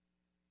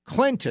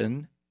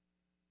 Clinton,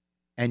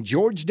 and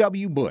George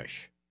W.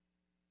 Bush.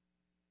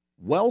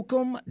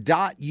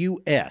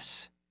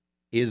 Welcome.us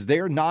is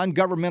their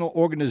non-governmental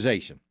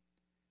organization.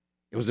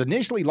 It was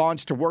initially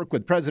launched to work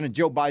with President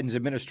Joe Biden's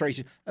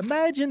administration.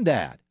 Imagine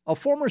that, a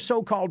former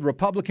so-called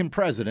Republican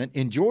president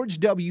in George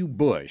W.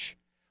 Bush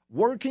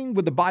working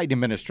with the Biden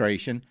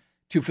administration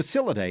to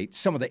facilitate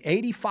some of the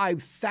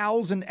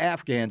 85,000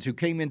 Afghans who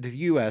came into the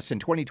U.S. in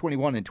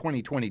 2021 and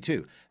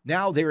 2022.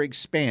 Now they're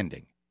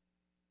expanding.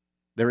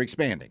 They're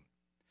expanding.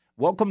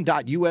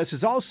 Welcome.us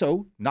is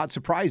also, not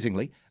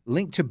surprisingly,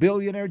 linked to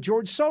billionaire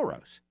George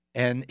Soros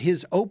and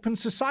his Open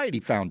Society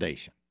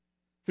Foundation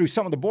through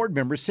some of the board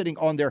members sitting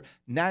on their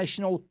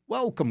National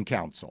Welcome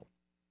Council.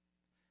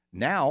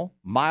 Now,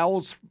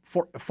 Miles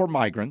for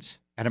Migrants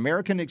and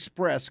American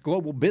Express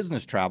Global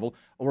Business Travel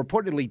are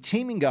reportedly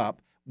teaming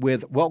up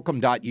with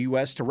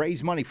Welcome.us to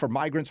raise money for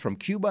migrants from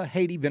Cuba,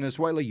 Haiti,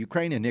 Venezuela,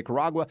 Ukraine, and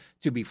Nicaragua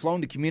to be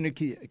flown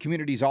to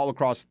communities all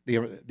across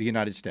the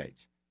United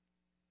States.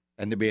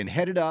 And they're being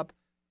headed up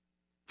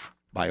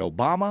by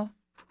Obama,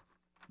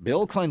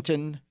 Bill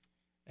Clinton,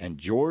 and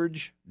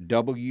George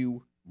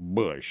W.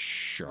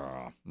 Bush.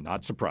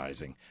 Not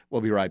surprising.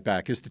 We'll be right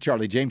back. It's the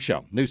Charlie James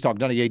Show. News Talk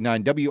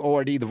 98.9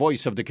 WORD, the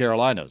voice of the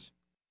Carolinas.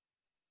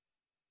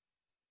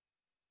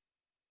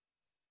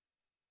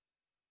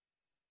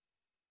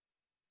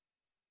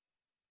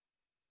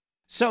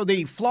 So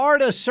the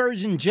Florida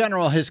Surgeon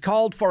General has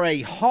called for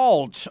a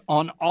halt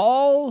on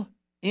all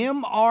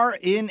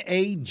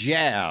mRNA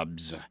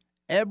jabs.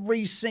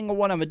 Every single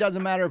one of them. It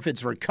doesn't matter if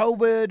it's for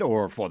COVID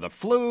or for the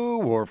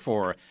flu or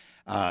for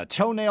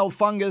toenail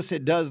fungus.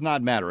 It does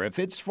not matter. If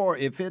it's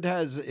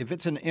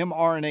an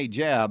mRNA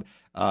jab,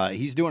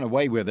 he's doing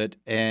away with it,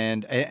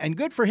 and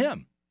good for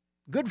him.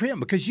 Good for him,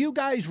 because you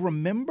guys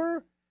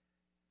remember?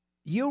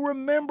 You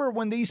remember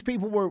when these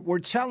people were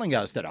telling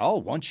us that,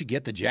 once you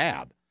get the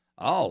jab,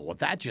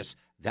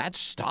 that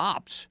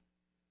stops.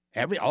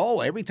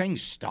 Everything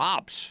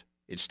stops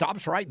It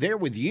stops right there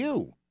with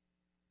you.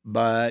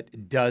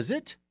 But does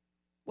it?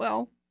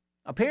 Well,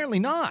 apparently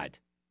not.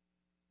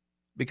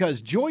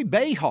 Because Joy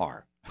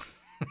Behar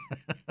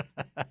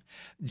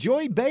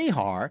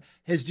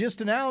has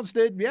just announced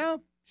that, yeah,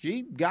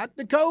 she got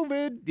the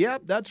COVID.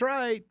 Yep, that's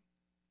right.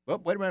 Oh,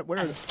 wait a minute. Where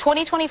is it?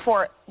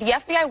 2024, the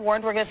FBI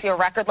warned we're going to see a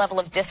record level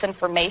of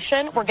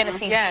disinformation. We're going to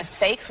see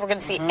fakes. We're going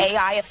to see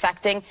AI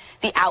affecting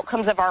the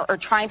outcomes of or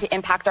trying to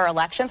impact our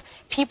elections.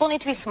 People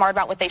need to be smart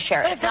about what they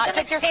share. But it's not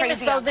just your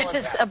crazy. Though this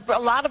is a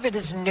lot of it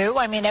is new.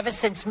 I mean, ever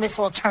since Miss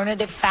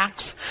Alternative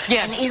Facts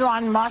and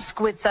Elon Musk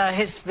with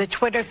the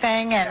Twitter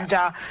thing, and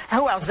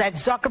who else? That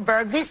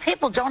Zuckerberg. These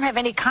people don't have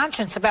any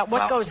conscience about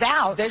what goes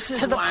out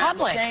to the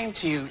public. I'm saying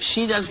to you,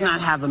 she does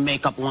not have a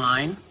makeup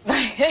line.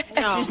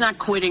 No. She's not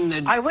quitting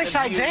the. I wish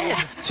I did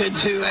to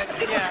do it.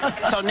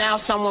 So now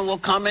someone will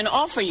come and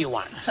offer you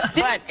one.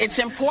 But it's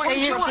important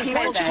for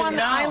people to on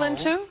the island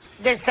too.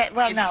 They said,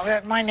 well,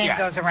 no, my name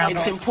goes around.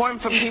 It's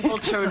important for people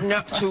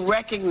to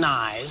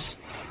recognize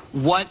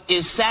what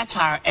is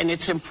satire, and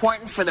it's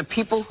important for the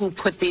people who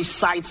put these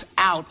sites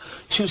out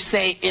to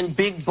say in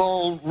big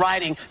bold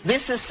writing,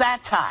 "This is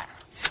satire."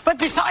 But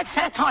besides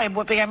satire,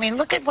 Whoopi, I mean,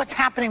 look at what's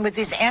happening with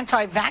these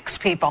anti-vax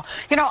people.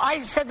 You know,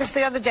 I said this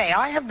the other day.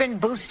 I have been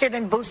boosted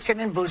and boosted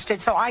and boosted,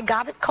 so I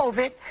got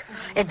COVID.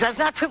 It does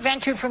not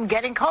prevent you from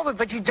getting COVID,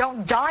 but you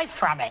don't die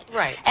from it.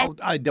 Right.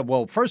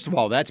 Well, first of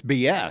all, that's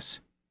BS.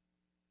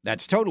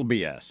 That's total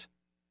BS.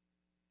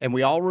 And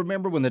we all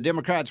remember when the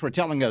Democrats were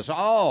telling us,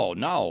 oh,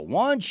 no,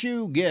 once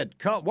you get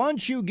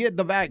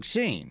the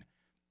vaccine,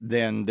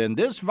 then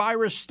this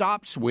virus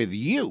stops with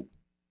you.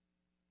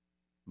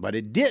 But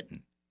it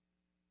didn't.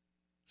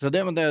 So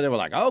then they were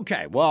like,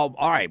 okay, well,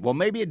 all right, well,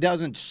 maybe it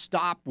doesn't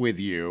stop with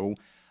you,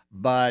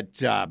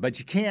 but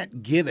you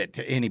can't give it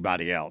to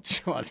anybody else.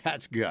 Well,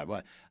 that's good.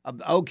 Well,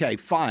 okay,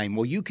 fine.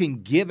 Well, you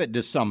can give it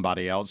to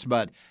somebody else,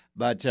 but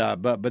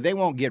they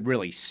won't get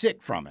really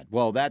sick from it.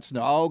 Well,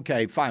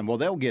 okay, fine. Well,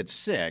 they'll get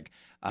sick,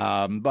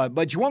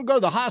 but you won't go to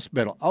the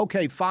hospital.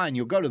 Okay, fine.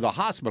 You'll go to the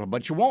hospital,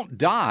 but you won't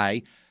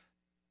die.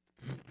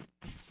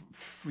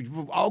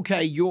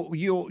 Okay,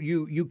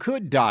 you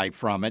could die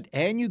from it,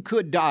 and you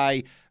could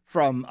die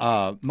from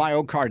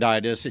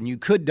myocarditis, and you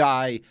could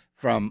die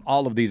from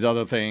all of these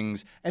other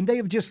things, and they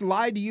have just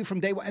lied to you from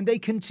day one. And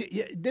these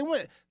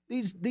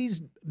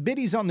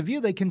biddies on The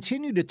View, they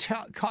continue to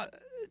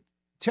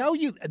tell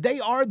you they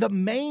are the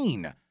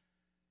main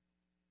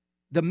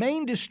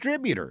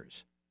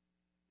distributors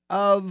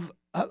of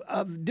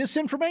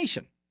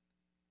disinformation.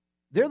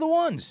 They're the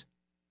ones.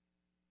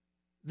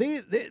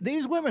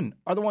 These women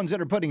are the ones that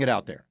are putting it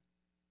out there.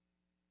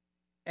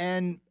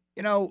 And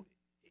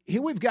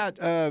here we've got.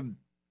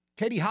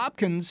 Katie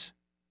Hopkins,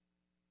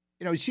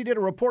 she did a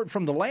report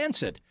from The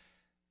Lancet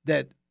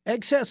that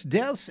excess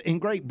deaths in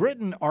Great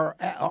Britain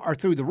are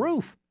through the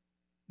roof,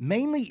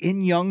 mainly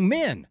in young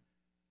men.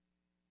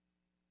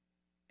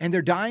 And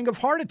they're dying of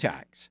heart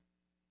attacks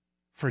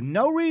for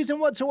no reason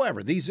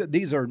whatsoever.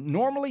 These are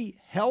normally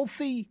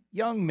healthy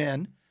young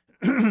men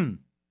who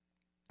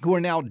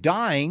are now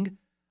dying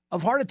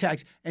of heart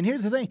attacks. And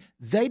here's the thing,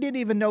 they didn't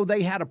even know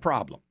they had a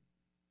problem.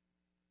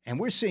 And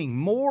we're seeing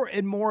more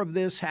and more of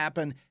this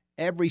happen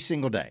every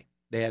single day.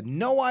 They had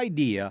no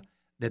idea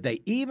that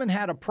they even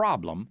had a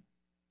problem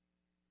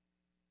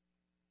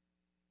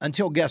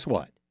until, guess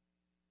what?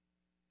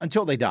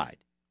 Until they died.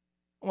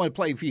 I want to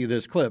play for you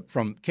this clip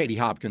from Katie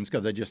Hopkins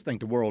because I just think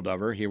the world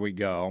of her. Here we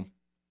go.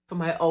 For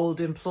my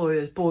old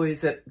employers,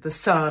 boys at The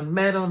Sun,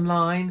 Men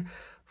Online,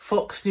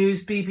 Fox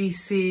News,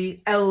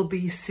 BBC,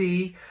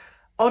 LBC,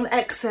 on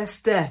excess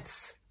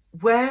deaths.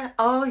 Where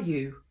are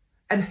you?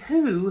 And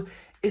who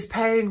is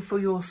paying for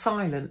your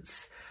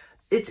silence?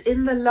 It's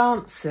in The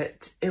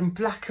Lancet in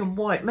black and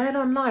white. Men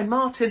Online,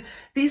 Martin,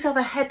 these are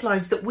the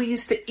headlines that we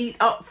used to eat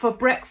up for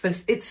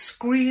breakfast. It's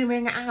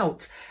screaming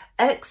out.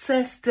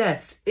 Excess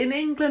deaths in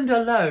England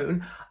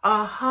alone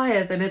are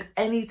higher than at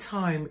any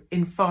time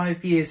in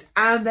 5 years,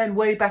 and then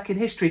way back in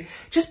history.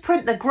 Just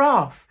print the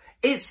graph.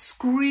 It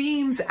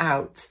screams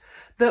out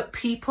that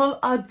people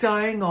are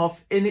dying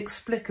off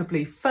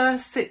inexplicably.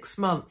 First 6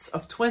 months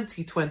of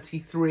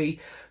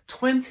 2023,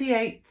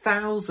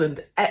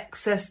 28,000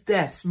 excess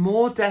deaths,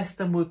 more deaths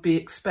than would be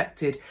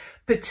expected,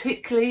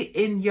 particularly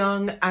in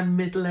young and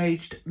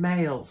middle-aged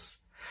males.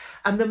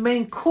 And the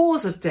main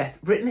cause of death,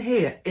 written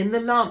here in The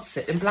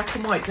Lancet in black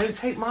and white, don't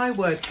take my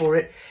word for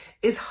it,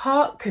 is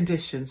heart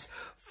conditions.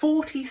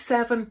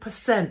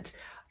 47%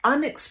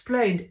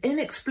 unexplained,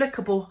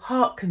 inexplicable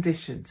heart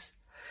conditions.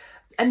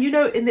 And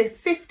in the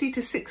 50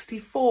 to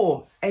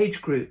 64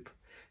 age group,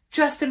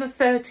 just in a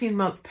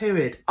 13-month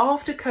period,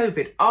 after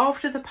COVID,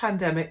 after the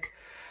pandemic,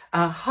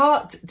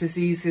 heart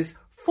diseases,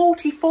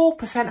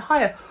 44%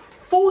 higher.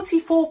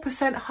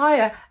 44%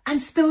 higher, and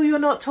still you're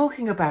not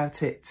talking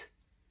about it.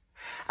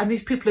 And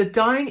these people are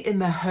dying in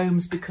their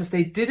homes because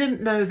they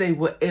didn't know they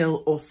were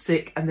ill or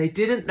sick, and they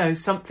didn't know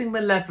something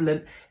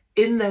malevolent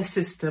in their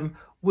system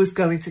was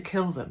going to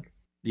kill them.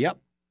 Yep.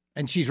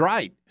 And she's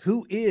right.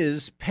 Who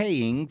is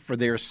paying for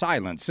their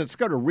silence? Let's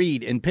go to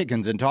Reed in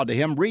Pickens and talk to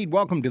him. Reed,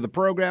 welcome to the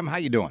program. How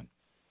you doing?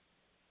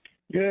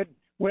 Good.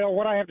 Well,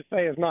 what I have to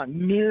say is not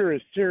near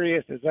as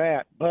serious as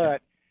that,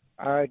 but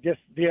just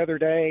the other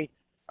day,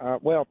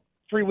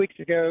 3 weeks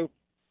ago,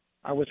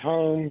 I was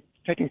home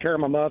taking care of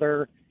my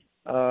mother.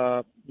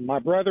 My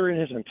brother and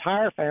his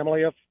entire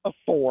family of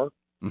 4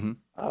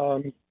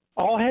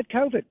 all had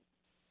COVID.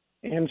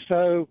 And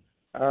so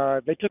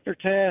they took their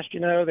test,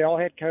 they all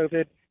had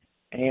COVID,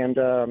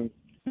 and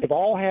they've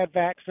all had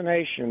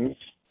vaccinations.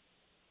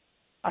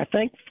 I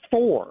think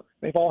 4.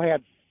 They've all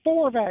had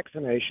 4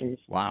 vaccinations.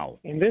 Wow.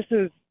 And this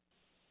is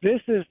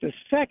the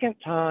second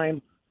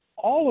time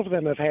all of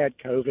them have had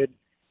COVID.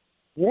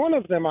 One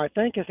of them, I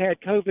think, has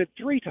had COVID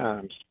 3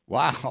 times.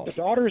 Wow. The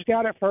daughters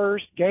got it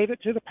first, gave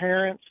it to the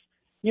parents,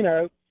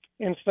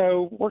 and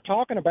so we're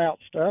talking about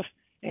stuff.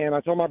 And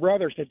I told my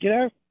brother, I said,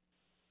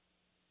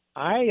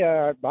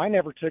 I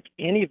never took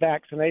any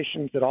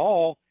vaccinations at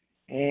all,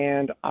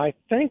 and I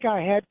think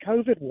I had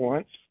COVID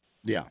once.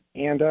 Yeah.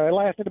 And it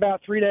lasted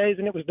about 3 days,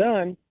 and it was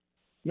done.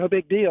 No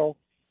big deal.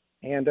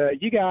 And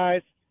you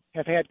guys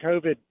have had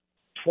COVID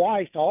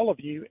twice, all of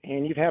you,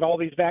 and you've had all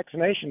these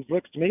vaccinations.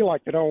 Looks to me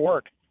like they don't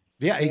work.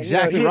 Yeah,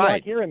 exactly right.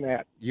 Like hearing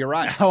that. You're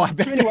right. Oh, I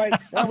bet. Anyway,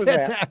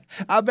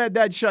 I bet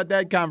that shut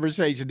that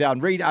conversation down.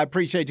 Reed, I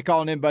appreciate you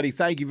calling in, buddy.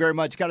 Thank you very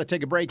much. Got to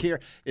take a break here.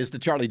 It's the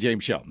Charlie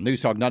James Show.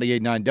 News Talk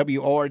 98.9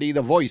 WORD,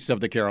 the voice of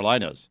the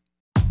Carolinas.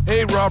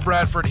 Hey, Rob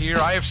Bradford here.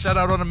 I have set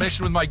out on a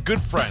mission with my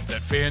good friends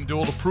at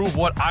FanDuel to prove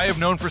what I have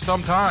known for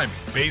some time.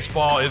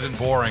 Baseball isn't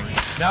boring.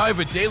 Now I have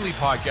a daily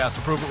podcast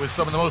to prove it with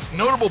some of the most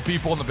notable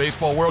people in the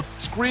baseball world,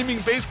 screaming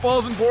baseball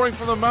isn't boring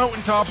from the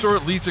mountaintops, or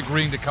at least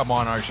agreeing to come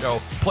on our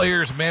show.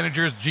 Players,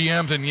 managers,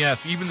 GMs, and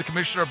yes, even the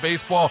commissioner of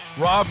baseball,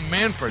 Rob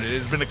Manfred. It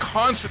has been a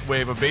constant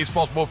wave of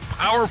baseball's most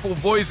powerful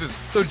voices.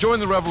 So join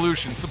the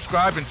revolution.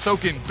 Subscribe and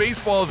soak in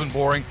Baseball Isn't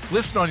Boring.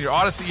 Listen on your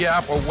Odyssey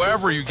app or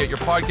wherever you get your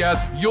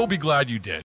podcasts. You'll be glad you did.